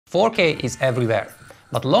4K is everywhere,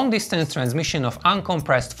 but long-distance transmission of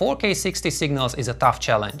uncompressed 4K 60 signals is a tough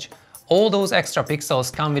challenge. All those extra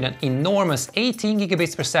pixels come with an enormous 18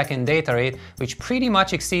 gigabits per second data rate, which pretty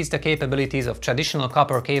much exceeds the capabilities of traditional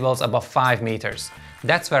copper cables above 5 meters.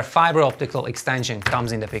 That's where fiber optical extension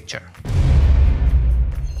comes in the picture.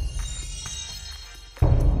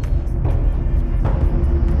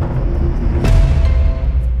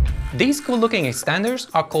 These cool-looking extenders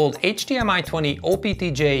are called HDMI 20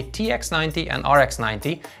 OPTJ TX90 and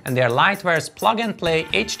RX90, and they are Lightware's plug-and-play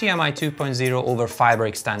HDMI 2.0 over fiber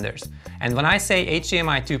extenders. And when I say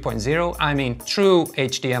HDMI 2.0, I mean true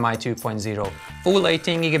HDMI 2.0. Full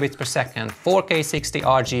 18 gigabits per second, 4K 60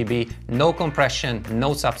 RGB, no compression,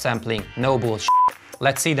 no subsampling, no bullshit.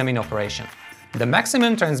 Let's see them in operation. The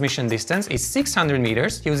maximum transmission distance is 600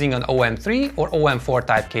 meters using an OM3 or OM4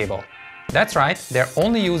 type cable. That's right, they're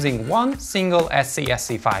only using one single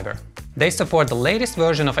SC-SC fiber. They support the latest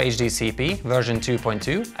version of HDCP, version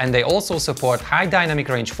 2.2, and they also support high dynamic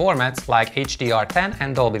range formats like HDR10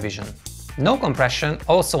 and Dolby Vision. No compression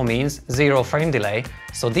also means zero frame delay,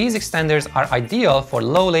 so these extenders are ideal for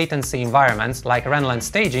low latency environments like Renland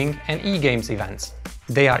staging and e-games events.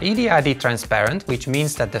 They are EDID transparent, which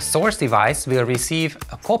means that the source device will receive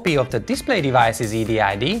a copy of the display device's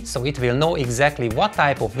EDID, so it will know exactly what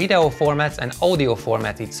type of video formats and audio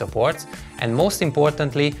format it supports, and most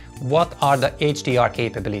importantly, what are the HDR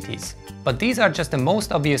capabilities. But these are just the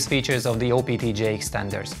most obvious features of the OPTJ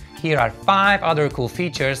extenders. Here are 5 other cool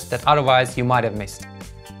features that otherwise you might have missed.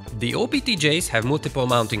 The OPTJs have multiple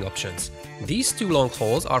mounting options. These 2 long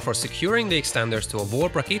holes are for securing the extenders to a wall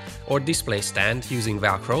bracket or display stand using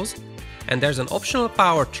velcros, and there's an optional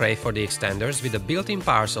power tray for the extenders with a built-in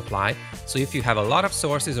power supply, so if you have a lot of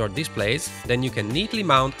sources or displays, then you can neatly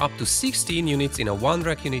mount up to 16 units in a 1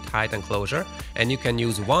 rack unit height enclosure, and you can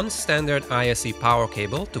use one standard ISE power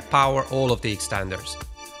cable to power all of the extenders.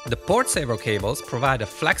 The port saver cables provide a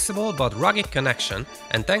flexible but rugged connection,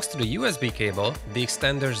 and thanks to the USB cable, the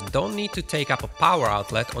extenders don't need to take up a power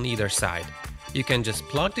outlet on either side. You can just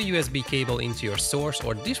plug the USB cable into your source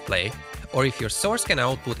or display, or if your source can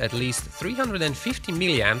output at least 350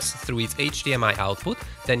 mA through its HDMI output,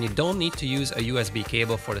 then you don't need to use a USB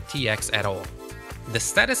cable for the TX at all. The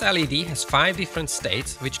status LED has 5 different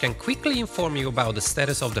states, which can quickly inform you about the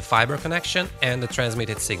status of the fiber connection and the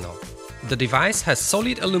transmitted signal. The device has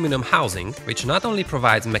solid aluminum housing, which not only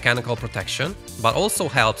provides mechanical protection, but also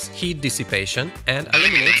helps heat dissipation and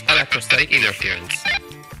eliminates electrostatic interference.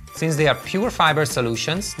 Since they are pure fiber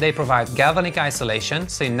solutions, they provide galvanic isolation,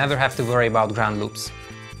 so you never have to worry about ground loops.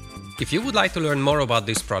 If you would like to learn more about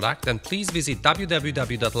this product, then please visit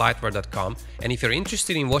www.lightware.com, and if you're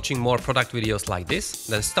interested in watching more product videos like this,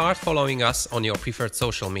 then start following us on your preferred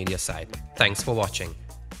social media site. Thanks for watching.